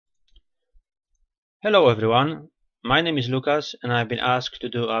Hello everyone, my name is Lucas and I've been asked to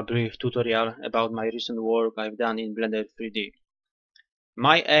do a brief tutorial about my recent work I've done in Blender 3D.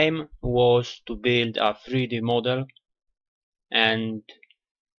 My aim was to build a 3D model and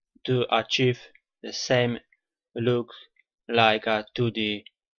to achieve the same look like a 2D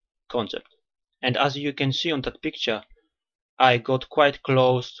concept. And as you can see on that picture, I got quite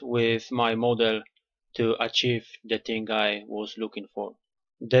close with my model to achieve the thing I was looking for.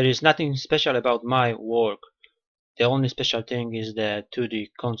 There is nothing special about my work. The only special thing is the 2D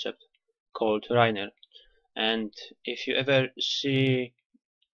concept called Rainer. And if you ever see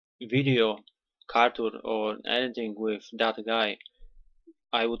video, cartoon or anything with that guy,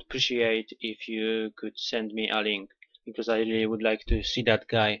 I would appreciate if you could send me a link because I really would like to see that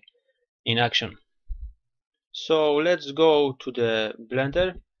guy in action. So let's go to the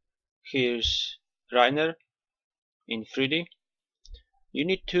Blender. Here's Rainer in 3D. You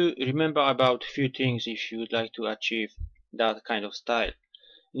need to remember about few things if you would like to achieve that kind of style.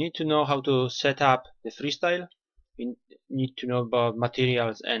 You need to know how to set up the freestyle. You need to know about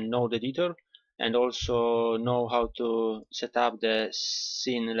materials and node editor, and also know how to set up the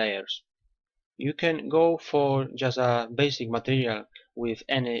scene layers. You can go for just a basic material with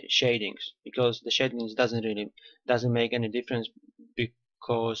any shadings because the shadings doesn't make any difference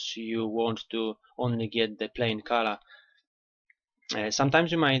because you want to only get the plain color.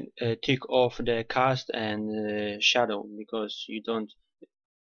 Sometimes you might tick off the cast and shadow because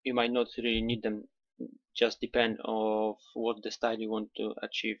you might not really need them, just depend of what the style you want to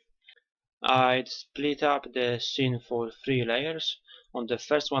achieve. I'd split up the scene for 3 layers. On the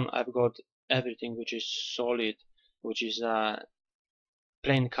first one I've got everything which is solid, which is a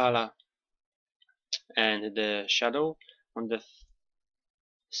plain color and the shadow. On the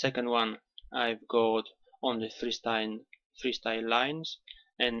second one I've got only freestyle lines,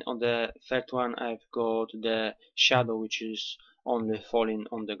 and on the third one I've got the shadow which is only falling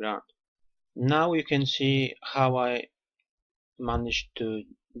on the ground. Now you can see how I managed to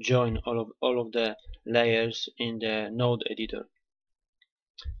join all of the layers in the node editor.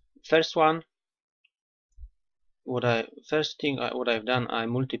 First one, what I've done, I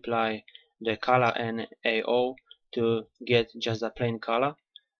multiply the color and AO to get just a plain color.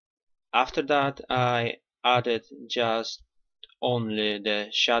 After that, I added just only the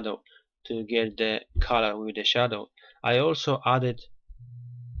shadow to get the color with the shadow. I also added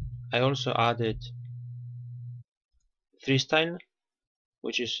freestyle,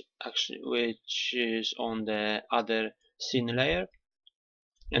 which is on the other scene layer,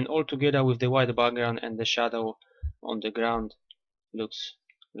 and all together with the white background and the shadow on the ground looks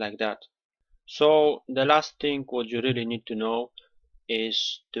like that. So the last thing what you really need to know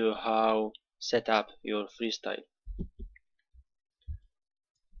is to how set up your freestyle.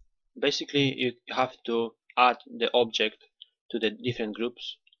 Basically you have to add the object to the different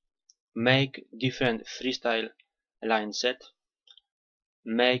groups, make different freestyle line set,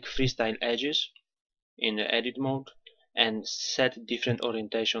 make freestyle edges in the edit mode, and set different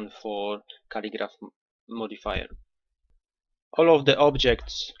orientation for calligraph modifier. All of the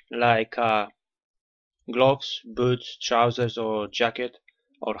objects like gloves, boots, trousers or jacket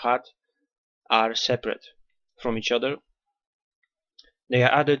or hat are separate from each other. They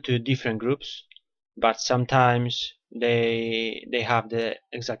are added to different groups, but sometimes they have the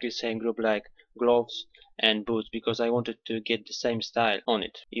exactly same group like gloves and boots because I wanted to get the same style on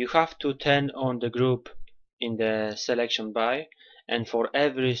it. You have to turn on the group in the selection by, and for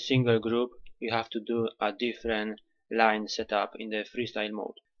every single group you have to do a different line setup in the freestyle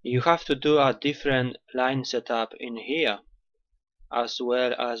mode. You have to do a different line setup in here as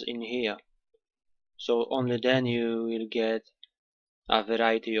well as in here, so only then you will get a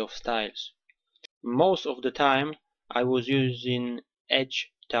variety of styles. Most of the time I was using edge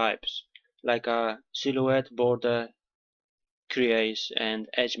types like a silhouette, border, crease and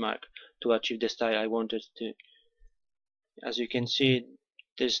edge mark to achieve the style I wanted to. As you can see,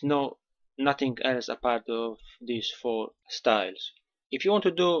 there's nothing else apart of these 4 styles. If you want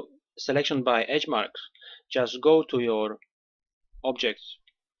to do selection by edge marks, just go to your objects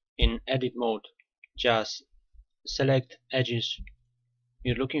in edit mode, just select edges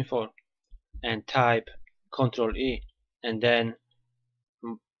you're looking for and type Ctrl E and then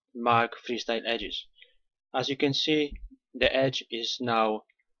mark freestyle edges. As you can see, the edge is now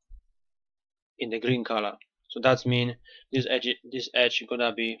in the green color, so that means this edge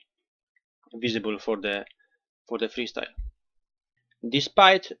gonna be visible for the freestyle.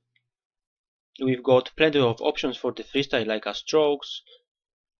 Despite we've got plenty of options for the freestyle like strokes,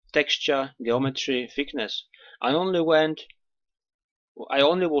 texture, geometry, thickness, I only went I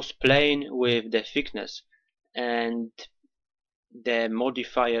only was playing with the thickness and the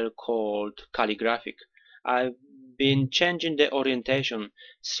modifier called calligraphic. I've been changing the orientation.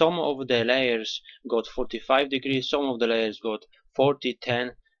 Some of the layers got 45 degrees, some of the layers got 40,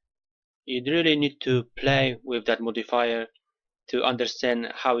 10. You really need to play with that modifier to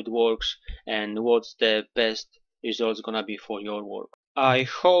understand how it works and what's the best results gonna be for your work. I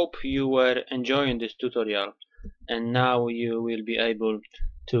hope you were enjoying this tutorial and now you will be able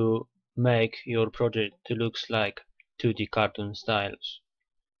to make your project to looks like 2D cartoon styles.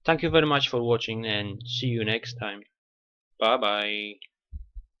 Thank you very much for watching and see you next time. Bye bye.